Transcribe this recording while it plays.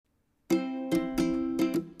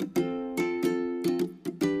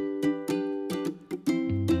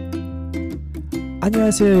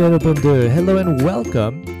안녕하세요, 여러분들. Hello and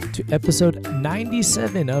welcome to episode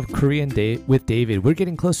 97 of Korean Day with David. We're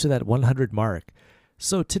getting close to that 100 mark.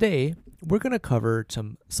 So today, we're going to cover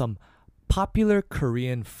some popular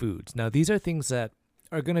Korean foods. Now, these are things that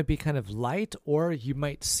are going to be kind of light or you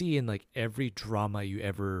might see in like every drama you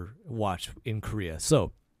ever watch in Korea.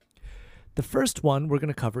 So, the first one we're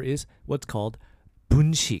going to cover is what's called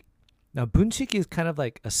bunshik. Now, bunshik is kind of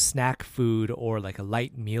like a snack food or like a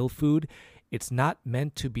light meal food. It's not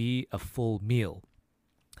meant to be a full meal.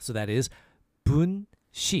 So that is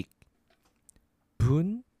bunshik.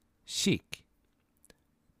 Bunshik.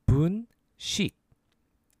 Bunshik.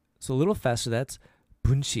 So a little faster, that's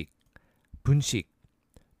bunshik. Bunshik.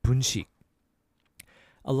 Bunshik.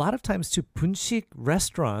 A lot of times too, bunshik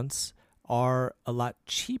restaurants are a lot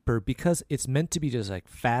cheaper because it's meant to be just like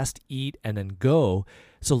fast eat and then go.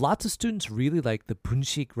 So lots of students really like the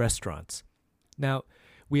bunshik restaurants. Now,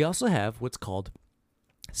 we also have what's called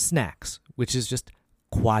snacks, which is just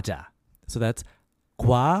과자. So that's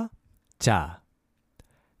과자.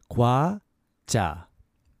 과자.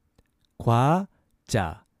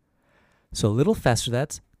 과자. So a little faster,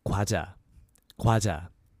 that's 과자. 과자.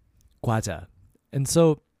 과자. And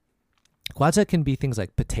so 과자 can be things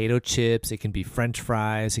like potato chips, it can be french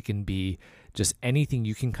fries, it can be just anything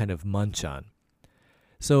you can kind of munch on.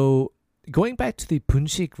 So going back to the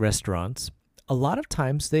bunshik restaurants, a lot of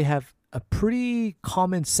times they have a pretty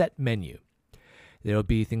common set menu. There'll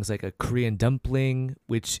be things like a Korean dumpling,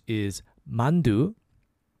 which is mandu,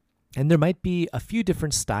 and there might be a few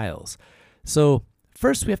different styles. So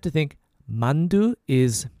first we have to think mandu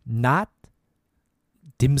is not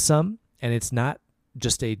dim sum, and it's not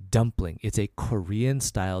just a dumpling. It's a Korean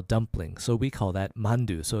style dumpling. So we call that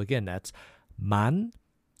mandu. So again, that's mandu.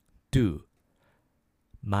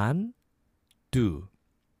 Mandu.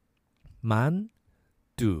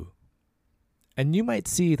 Mandu. And you might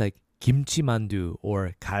see like kimchi mandu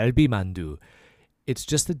or galbi mandu. It's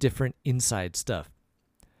just the different inside stuff.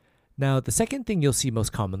 Now, the second thing you'll see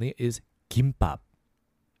most commonly is kimbap.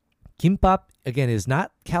 Kimbap, again, is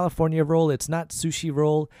not California roll. It's not sushi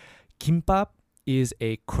roll. Kimbap is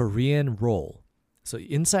a Korean roll. So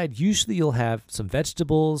inside, usually you'll have some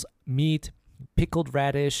vegetables, meat, pickled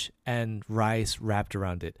radish, and rice wrapped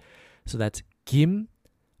around it. So that's kimbap.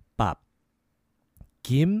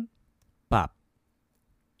 Kimbap.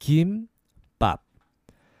 Kimbap.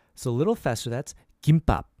 So a little faster, that's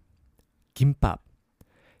kimbap. Kimbap.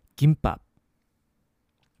 Kimbap.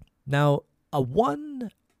 Now, a one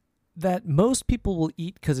that most people will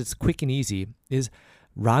eat because it's quick and easy is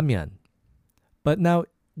ramen. But now,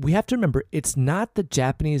 we have to remember, it's not the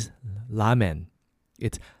Japanese ramen.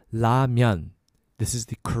 It's ramyeon. This is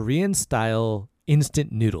the Korean style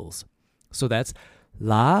instant noodles. So that's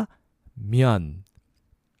ramyeon.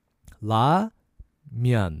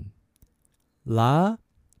 Ramyeon.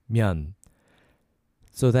 Ramyeon.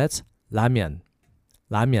 So that's ramen.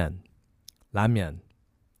 Ramyeon. Ramyeon.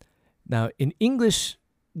 Now, in English,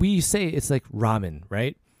 we say it's like ramen,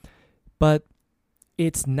 right? But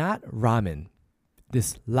it's not ramen.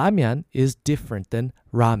 This ramyeon is different than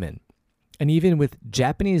ramen. And even with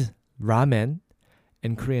Japanese ramen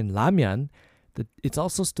and Korean ramyeon, it's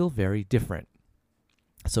also still very different.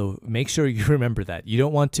 So make sure you remember that. You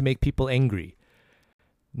don't want to make people angry.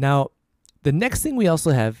 Now, the next thing we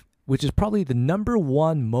also have, which is probably the number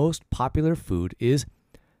one most popular food, is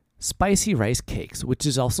spicy rice cakes, which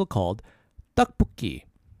is also called tteokbokki.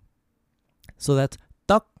 So that's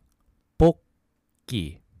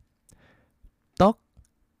tteokbokki.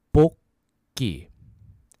 Tteokbokki.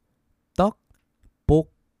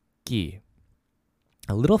 Tteokbokki.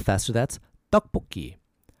 A little faster, that's tteokbokki.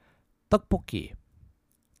 Tteokbokki.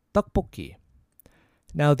 Tteokbokki.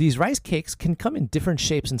 Now, these rice cakes can come in different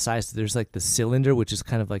shapes and sizes. There's like the cylinder, which is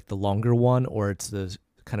kind of like the longer one, or it's the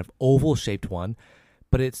kind of oval-shaped one.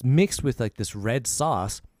 But it's mixed with like this red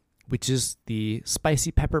sauce, which is the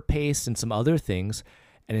spicy pepper paste and some other things.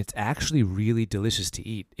 And it's actually really delicious to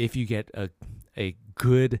eat if you get a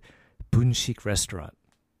good bunshik restaurant.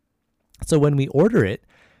 So when we order it,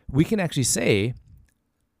 we can actually say,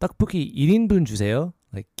 떡볶이 1인분 주세요.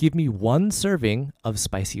 Like, give me one serving of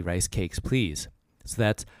spicy rice cakes, please. So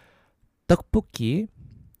that's 떡볶이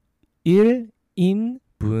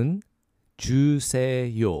 1인분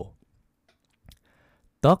주세요.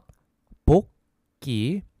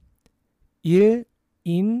 떡볶이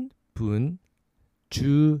 1인분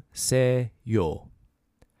주세요.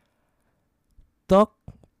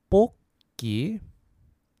 떡볶이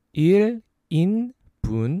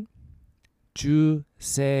 1인분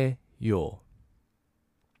주세요.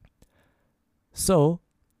 So,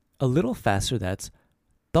 a little faster, that's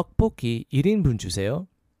떡볶이 1인분 주세요.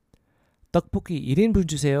 떡볶이 1인분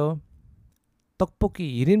주세요.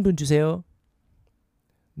 떡볶이 1인분 주세요.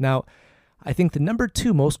 Now, I think the number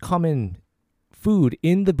 2 most common food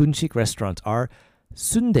in the bunchik restaurants are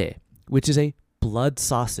sundae, which is a blood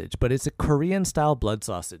sausage, but it's a Korean style blood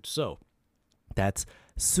sausage. So that's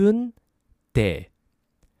sundae,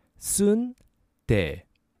 sundae,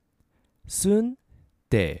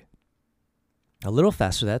 sundae. A little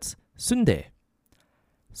faster, that's sundae,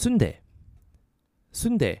 sundae,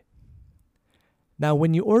 sundae. Now,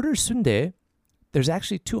 when you order sundae, there's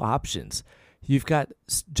actually 2 options. You've got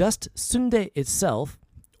just sundae itself,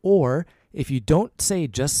 or if you don't say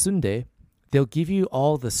just sundae, they'll give you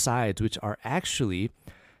all the sides, which are actually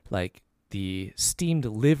like the steamed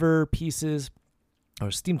liver pieces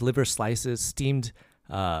or steamed liver slices, steamed,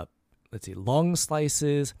 lung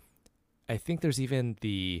slices. I think there's even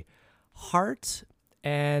the heart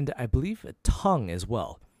and I believe a tongue as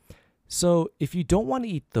well. So if you don't want to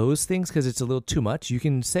eat those things because it's a little too much, you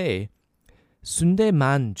can say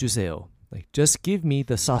sundae만 주세요. Like, just give me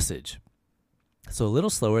the sausage. So a little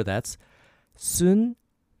slower, that's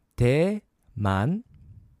sundae만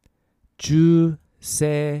주세요.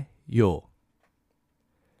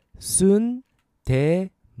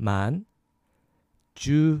 순대만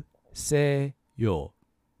주세요.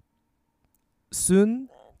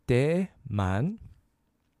 순대만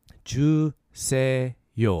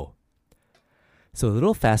주세요. So a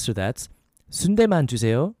little faster, that's 순대만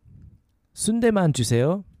주세요. 순대만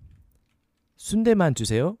주세요. 순대만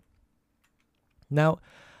주세요. Now,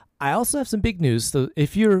 I also have some big news. So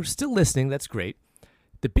if you're still listening, that's great.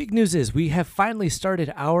 The big news is we have finally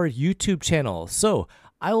started our YouTube channel. So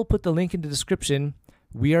I will put the link in the description.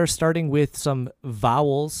 We are starting with some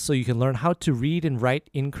vowels so you can learn how to read and write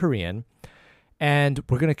in Korean. And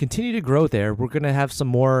we're going to continue to grow there. We're going to have some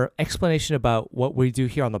more explanation about what we do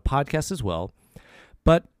here on the podcast as well.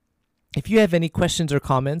 But if you have any questions or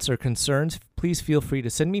comments or concerns, please feel free to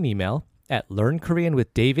send me an email at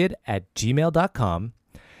learnkoreanwithdavid@gmail.com.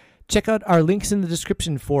 Check out our links in the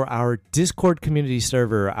description for our Discord community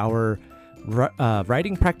server, our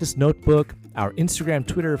writing practice notebook, our Instagram,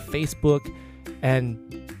 Twitter, Facebook,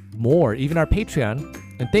 and more, even our Patreon.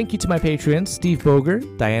 And thank you to my patrons, Steve Boger,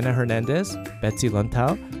 Diana Hernandez, Betsy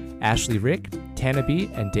Luntao, Ashley Rick, Tana B,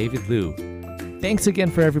 and David Liu. Thanks again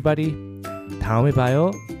for everybody. 다음에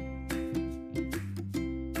봐요.